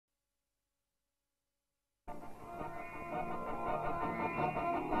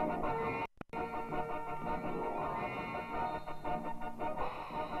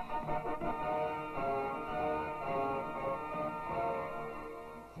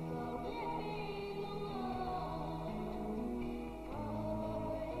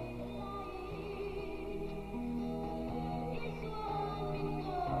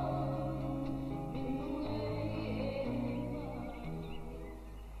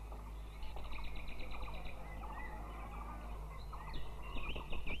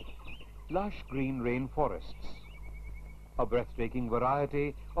lush green rainforests, a breathtaking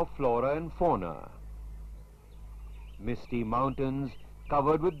variety of flora and fauna, misty mountains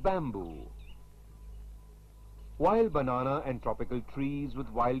covered with bamboo, wild banana and tropical trees with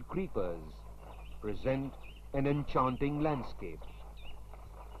wild creepers present an enchanting landscape.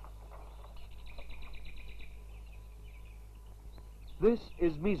 This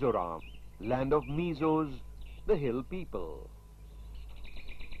is Mizoram, land of Mizos, the hill people.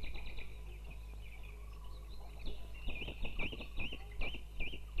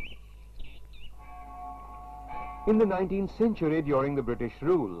 In the 19th century, during the British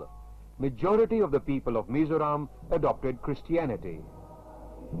rule, majority of the people of Mizoram adopted Christianity.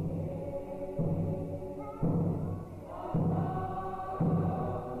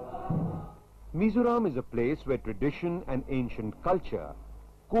 Mizoram is a place where tradition and ancient culture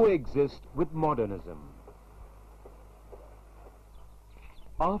coexist with modernism.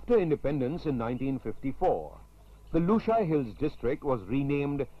 After independence in 1954, the Lushai Hills district was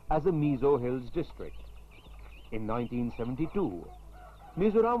renamed as the Mizo Hills district. In 1972,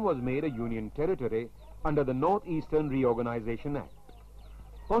 Mizoram was made a union territory under the Northeastern Reorganization Act.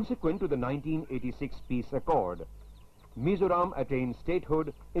 Consequent to the 1986 Peace Accord, Mizoram attained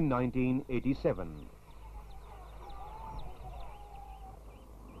statehood in 1987.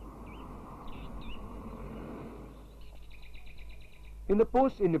 In the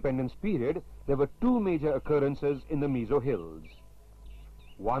post-independence period, there were two major occurrences in the Mizo Hills.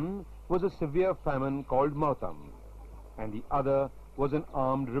 One was a severe famine called Mautam, and the other was an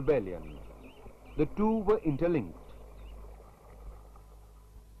armed rebellion. The two were interlinked.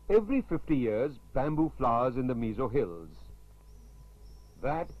 Every 50 years, bamboo flowers in the Mizo Hills.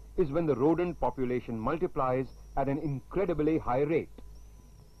 That is when the rodent population multiplies at an incredibly high rate.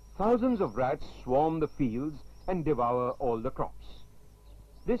 Thousands of rats swarm the fields and devour all the crops.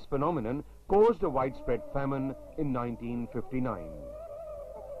 This phenomenon caused a widespread famine in 1959.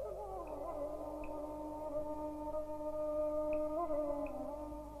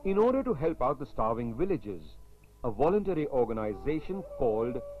 In order to help out the starving villages, a voluntary organization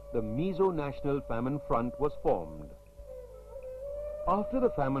called the Mizo National Famine Front was formed. After the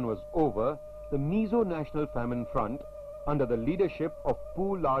famine was over, the Mizo National Famine Front, under the leadership of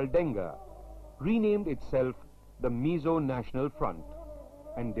Pu Lal Denga, renamed itself the Mizo National Front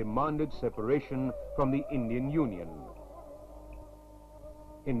and demanded separation from the Indian Union.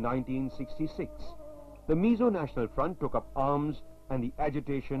 In 1966, the Mizo National Front took up arms and the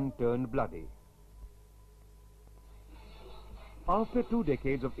agitation turned bloody. After 2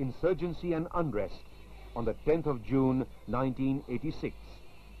 decades of insurgency and unrest, on the 10th of June 1986,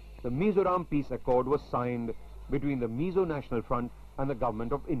 the Mizoram Peace Accord was signed between the Mizo National Front and the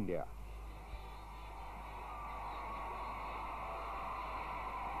Government of India.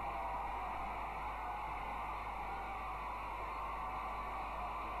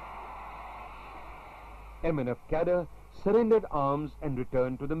 MNF cadre surrendered arms and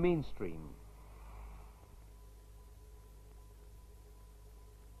returned to the mainstream.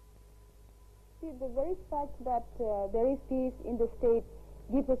 See, the very fact that there is peace in the state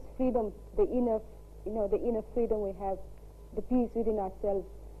gives us freedom, the inner freedom we have, the peace within ourselves,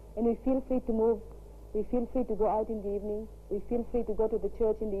 and we feel free to move. We feel free to go out in the evening. We feel free to go to the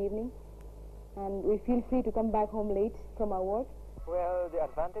church in the evening, and we feel free to come back home late from our work. Well, the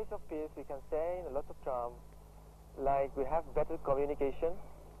advantage of peace, we can say in a lot of terms, like we have better communication,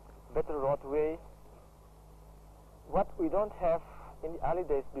 better roadway. What we don't have in the early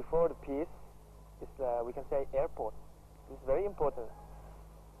days before the peace is, we can say, airport. It's very important.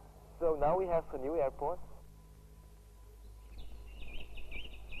 So now we have a new airport.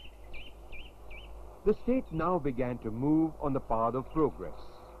 The state now began to move on the path of progress.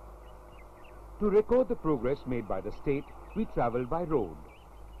 To record the progress made by the state, we traveled by road.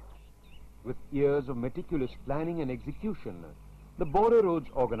 With years of meticulous planning and execution, the Border Roads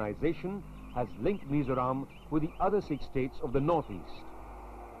Organization has linked Mizoram with the other 6 states of the Northeast.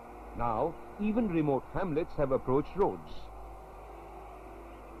 Now, even remote hamlets have approached roads.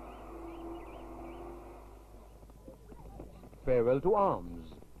 Farewell to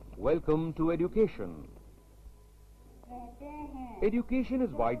arms. Welcome to education. Education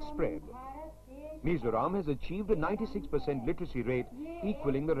is widespread. Mizoram has achieved a 96% literacy rate,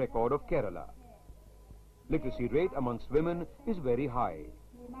 equaling the record of Kerala. Literacy rate amongst women is very high.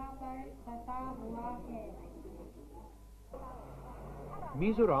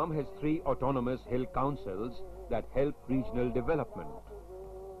 Mizoram has 3 autonomous hill councils that help regional development.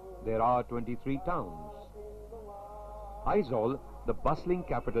 There are 23 towns. Aizawl, the bustling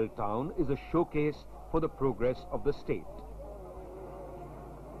capital town, is a showcase for the progress of the state.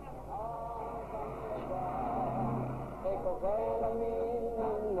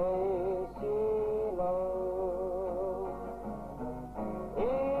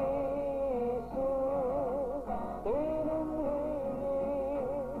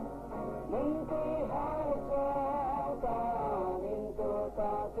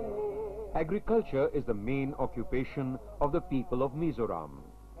 Agriculture is the main occupation of the people of Mizoram.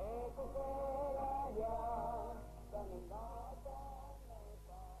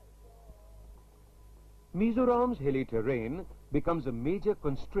 Mizoram's hilly terrain becomes a major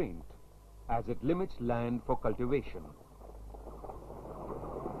constraint as it limits land for cultivation.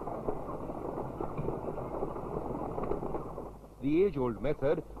 The age-old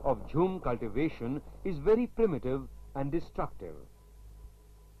method of jhum cultivation is very primitive and destructive.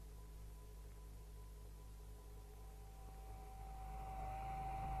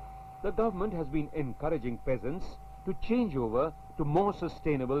 The government has been encouraging peasants to change over to more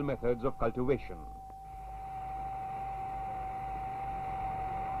sustainable methods of cultivation.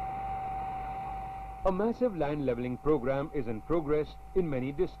 A massive land levelling program is in progress in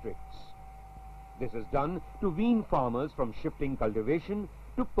many districts. This is done to wean farmers from shifting cultivation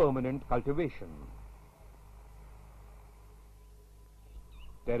to permanent cultivation.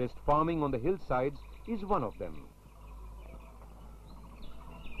 Terraced farming on the hillsides is one of them.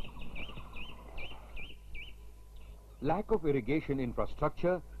 Lack of irrigation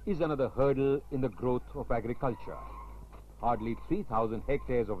infrastructure is another hurdle in the growth of agriculture. Hardly 3,000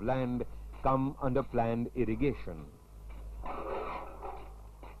 hectares of land come under planned irrigation.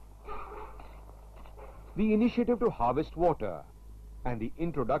 The initiative to harvest water and the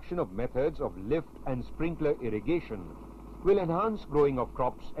introduction of methods of lift and sprinkler irrigation will enhance growing of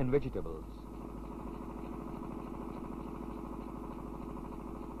crops and vegetables.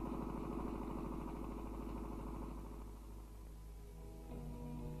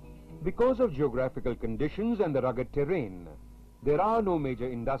 Because of geographical conditions and the rugged terrain, there are no major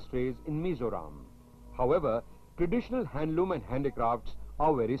industries in Mizoram. However, traditional handloom and handicrafts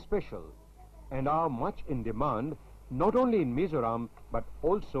are very special and are much in demand not only in Mizoram but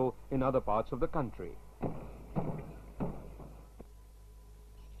also in other parts of the country.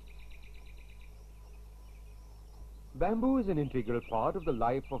 Bamboo is an integral part of the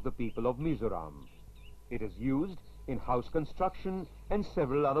life of the people of Mizoram. It is used in house construction and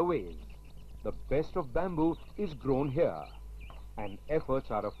several other ways. The best of bamboo is grown here, and efforts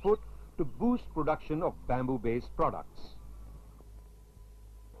are afoot to boost production of bamboo-based products.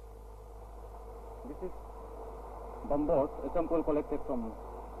 This is bamboo, a sample collected from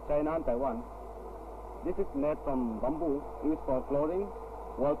China and Taiwan. This is made from bamboo, used for flooring,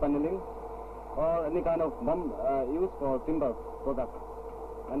 wall paneling, or any kind of used for timber product.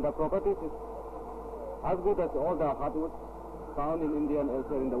 And the properties is as good as all the hardwoods found in India and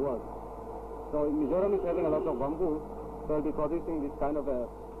elsewhere in the world. So Mizoram is having a lot of bamboo, so we'll be producing this kind of a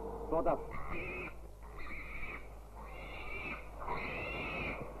product.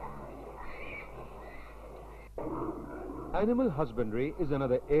 Animal husbandry is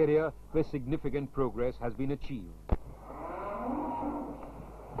another area where significant progress has been achieved.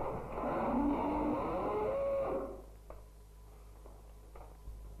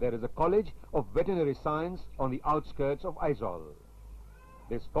 There is a College of Veterinary Science on the outskirts of Aizawl.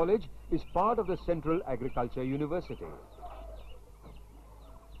 This college is part of the Central Agriculture University.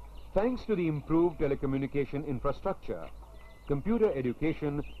 Thanks to the improved telecommunication infrastructure, computer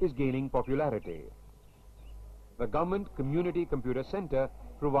education is gaining popularity. The Government Community Computer Center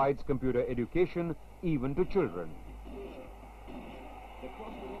provides computer education even to children.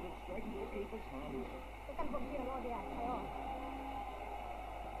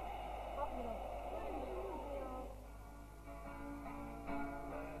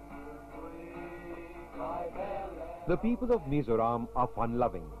 The people of Mizoram are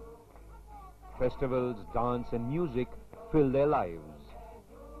fun-loving. Festivals, dance and music fill their lives.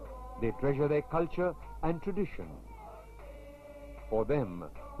 They treasure their culture and tradition. For them,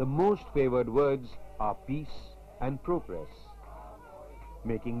 the most favored words are peace and progress,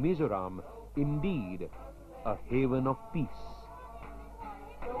 making Mizoram indeed a haven of peace.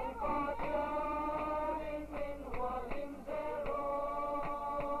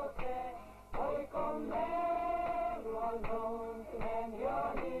 Alone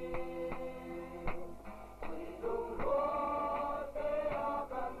to